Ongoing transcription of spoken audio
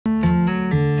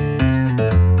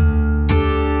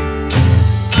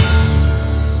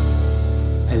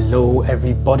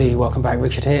everybody, welcome back.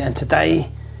 Richard here, and today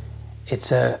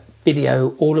it's a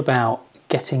video all about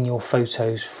getting your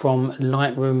photos from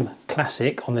Lightroom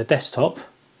Classic on the desktop.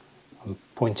 I'm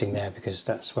pointing there because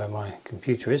that's where my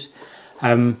computer is.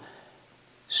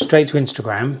 Straight to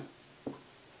Instagram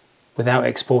without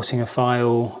exporting a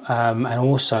file, and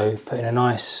also putting a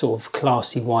nice sort of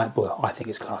classy whiteboard. I think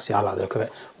it's classy, I like the look of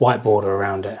it, white border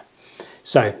around it.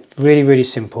 So really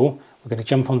simple. We're going to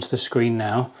jump onto the screen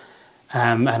now,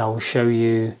 and I will show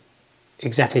you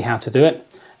exactly how to do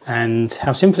it and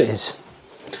how simple it is.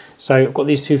 So I've got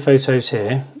these two photos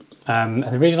here, and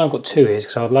the reason I've got two is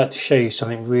because I'd like to show you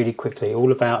something really quickly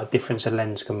all about a difference a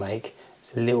lens can make.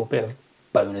 It's a little bit of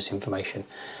bonus information.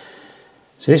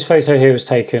 So this photo here was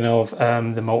taken of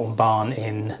the Molten Barn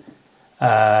in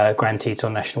Grand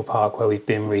Teton National Park, where we've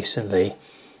been recently.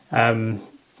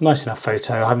 Nice enough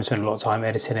photo. I haven't spent a lot of time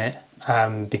editing it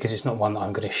because it's not one that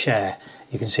I'm going to share.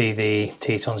 You can see the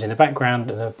Tetons in the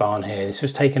background and the barn here. This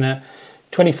was taken at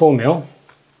 24mm,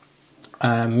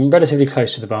 relatively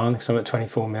close to the barn because I'm at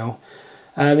 24mm.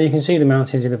 You can see the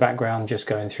mountains in the background just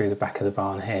going through the back of the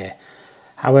barn here.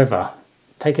 However,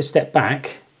 take a step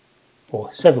back,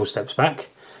 or several steps back,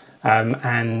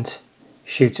 and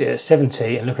shoot it at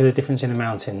 70 and look at the difference in the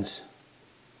mountains.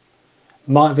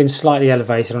 Might have been slightly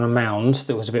elevated on a mound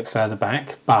that was a bit further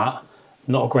back, but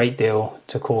not a great deal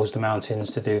to cause the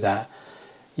mountains to do that.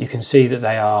 You can see that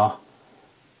they are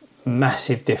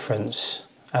massive difference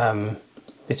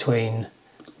between,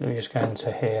 let me just go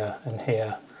into here and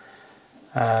here.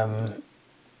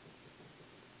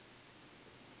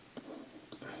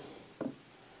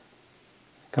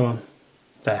 Come on,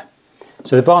 there.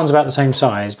 So the barn's about the same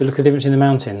size, but look at the difference in the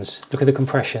mountains. Look at the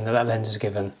compression that lens has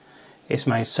given. It's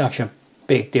made such a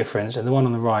big difference, and the one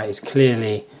on the right is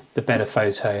clearly the better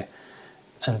photo,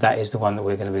 and that is the one that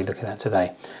we're going to be looking at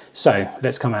today. So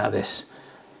let's come out of this.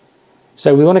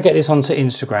 So we want to get this onto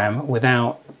Instagram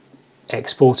without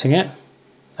exporting it,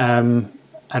 and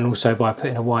also by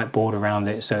putting a white border around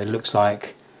it so it looks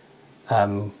like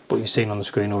what you've seen on the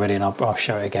screen already, and I'll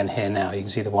show it again here now. You can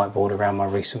see the white border around my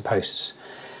recent posts.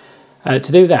 To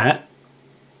do that,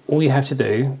 all you have to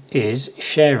do is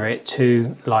share it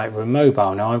to Lightroom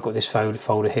Mobile. Now I've got this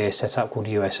folder here set up called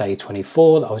USA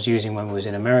 24 that I was using when we was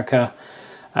in America.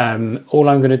 All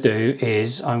I'm going to do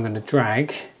is I'm going to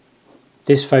drag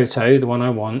this photo, the one I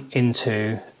want,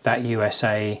 into that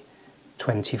USA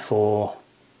 24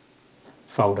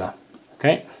 folder.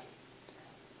 Okay, I'm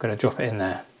going to drop it in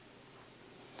there.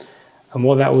 And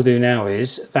what that will do now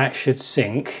is that should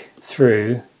sync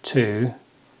through to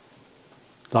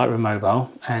Lightroom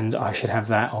Mobile, and I should have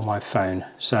that on my phone.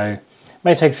 So it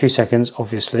may take a few seconds,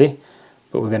 obviously,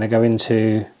 but we're going to go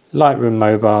into Lightroom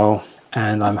Mobile,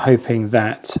 and I'm hoping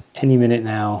that any minute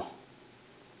now,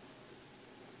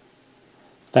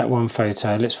 that one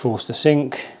photo, let's force the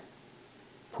sync,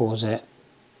 pause it,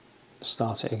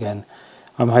 start it again.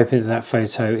 I'm hoping that that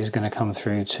photo is going to come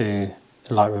through to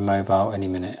the Lightroom Mobile any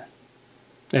minute.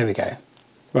 There we go.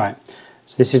 Right,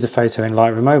 so this is the photo in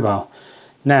Lightroom Mobile.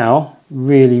 Now,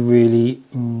 really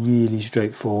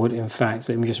straightforward. In fact,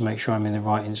 let me just make sure I'm in the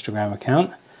right Instagram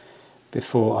account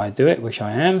before I do it, which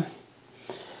I am.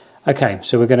 Okay,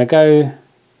 so we're going to go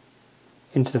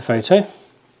into the photo.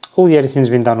 All the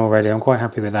editing's been done already. I'm quite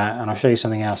happy with that, and I'll show you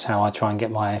something else, how I try and get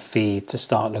my feed to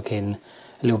start looking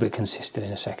a little bit consistent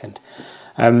in a second.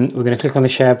 We're going to click on the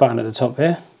share button at the top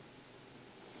here.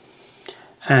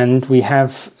 And we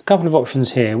have a couple of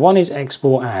options here. One is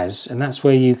export as, and that's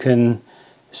where you can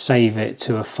save it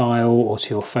to a file or to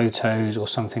your photos or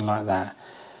something like that.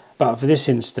 But for this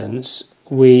instance,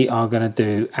 we are going to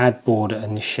do add border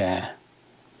and share.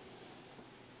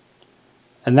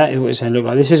 And that is what it's going to look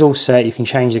like. This is all set. You can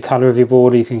change the color of your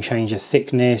border, you can change the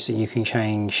thickness, and you can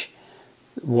change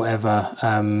whatever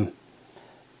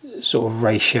sort of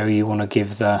ratio you want to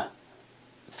give the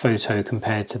photo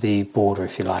compared to the border,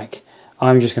 if you like.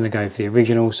 I'm just going to go for the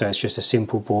original, so it's just a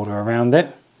simple border around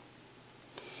it.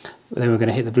 Then we're going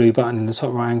to hit the blue button in the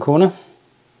top right hand corner,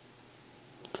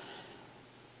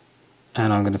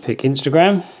 and I'm going to pick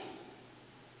Instagram.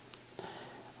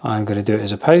 I'm going to do it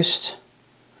as a post,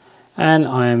 and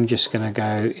I'm just going to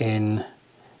go in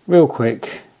real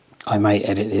quick. I may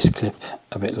edit this clip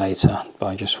a bit later, but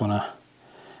I just want to,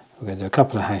 we're going to do a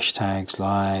couple of hashtags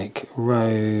like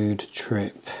road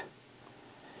trip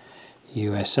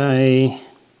USA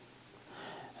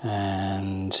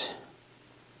and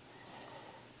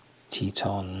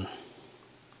Teton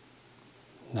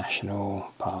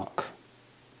National Park.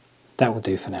 That will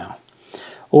do for now.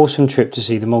 Awesome trip to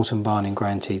see the Molten Barn in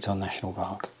Grand Teton National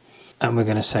Park. And we're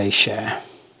going to say share.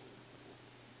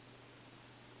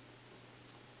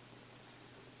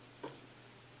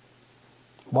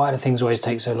 Why do things always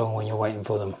take so long when you're waiting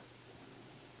for them?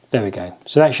 There we go.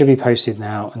 So that should be posted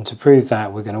now, and to prove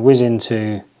that, we're going to whiz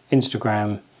into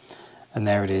Instagram, and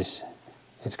there it is.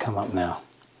 It's come up now.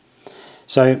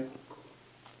 So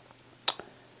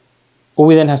all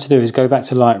we then have to do is go back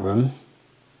to Lightroom,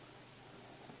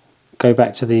 go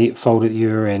back to the folder that you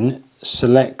were in,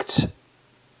 select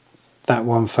that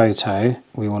one photo.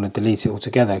 We want to delete it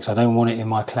altogether because I don't want it in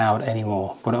my cloud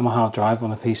anymore. Put it on my hard drive on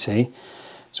the PC.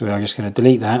 So we are just going to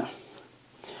delete that.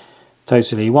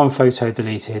 Totally, one photo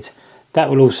deleted. That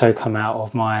will also come out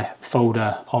of my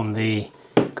folder on the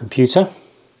computer.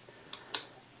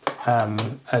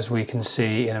 As we can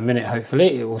see in a minute,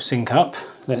 hopefully it will sync up.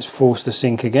 Let's force the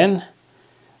sync again,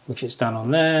 which it's done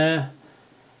on there.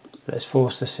 Let's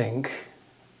force the sync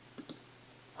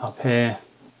up here.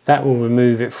 That will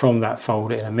remove it from that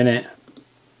folder in a minute.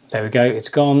 There we go, it's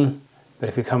gone. But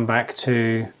if we come back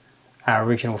to our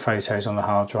original photos on the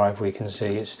hard drive, we can see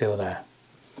it's still there.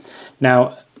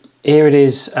 Now, here it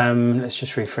is. Let's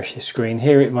just refresh the screen.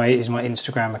 Here is my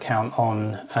Instagram account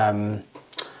on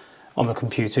the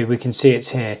computer. We can see it's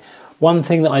here. One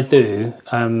thing that I do,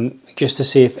 just to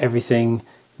see if everything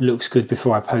looks good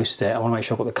before I post it, I want to make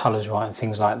sure I've got the colours right and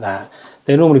things like that.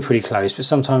 They're normally pretty close, but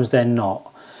sometimes they're not.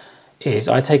 Is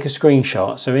I take a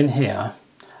screenshot. So in here,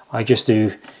 I just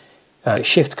do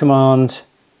Shift Command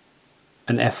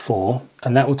and F4,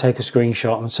 and that will take a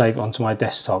screenshot and save it onto my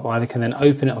desktop. I can then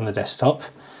open it on the desktop,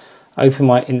 open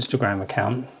my Instagram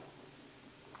account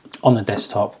on the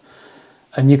desktop,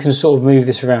 and you can sort of move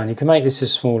this around. You can make this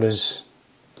as small as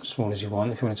you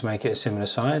want if you wanted to make it a similar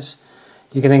size.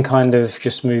 You can then kind of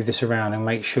just move this around and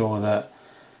make sure that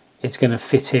it's going to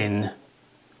fit in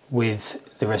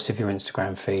with the rest of your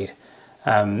Instagram feed.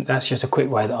 That's just a quick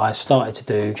way that I've started to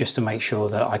do just to make sure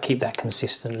that I keep that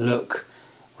consistent look,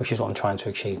 which is what I'm trying to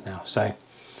achieve now. So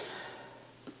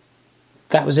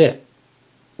that was it.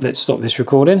 Let's stop this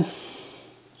recording.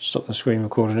 Stop the screen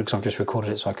recording because I've just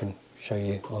recorded it so I can show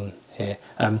you on here.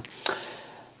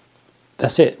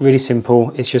 That's it, really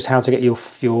simple. It's just how to get your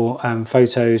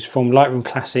photos from Lightroom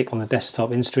Classic on the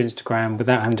desktop into Instagram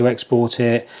without having to export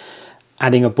it,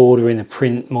 adding a border in the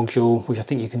print module, which I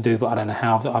think you can do, but I don't know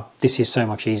how. This is so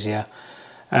much easier.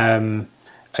 And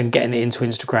getting it into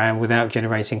Instagram without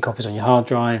generating copies on your hard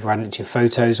drive or adding it to your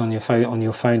photos on your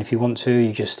phone if you want to.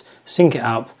 You just sync it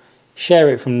up, share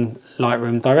it from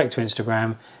Lightroom direct to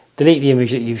Instagram, delete the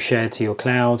image that you've shared to your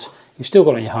cloud. You've still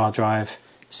got it on your hard drive.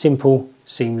 Simple,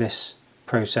 seamless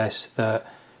process that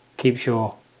keeps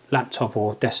your laptop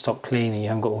or desktop clean and you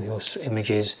haven't got all your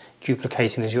images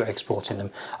duplicating as you're exporting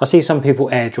them. I see some people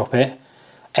airdrop it,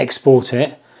 export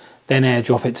it, then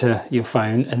airdrop it to your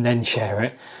phone and then share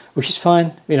it, which is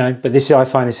fine, you know, but I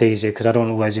find this easier because I don't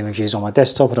want all those images on my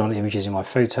desktop, I don't want the images in my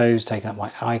photos taking up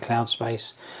my iCloud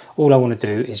space. All I want to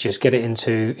do is just get it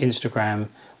into Instagram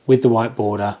with the white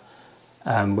border,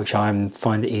 which I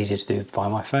find it easier to do by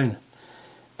my phone.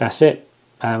 That's it.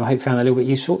 I hope you found that a little bit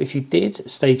useful. If you did,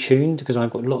 stay tuned because I've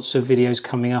got lots of videos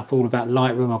coming up all about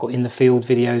Lightroom. I've got in the field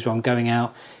videos where I'm going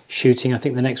out shooting. I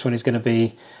think the next one is going to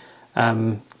be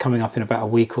coming up in about a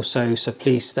week or so, so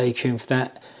please stay tuned for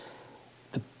that.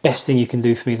 The best thing you can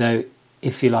do for me though,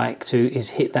 if you like to,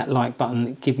 is hit that like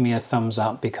button, give me a thumbs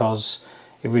up because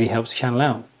it really helps the channel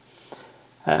out.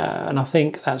 And I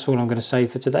think that's all I'm going to say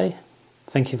for today.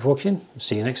 Thank you for watching.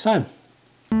 See you next time.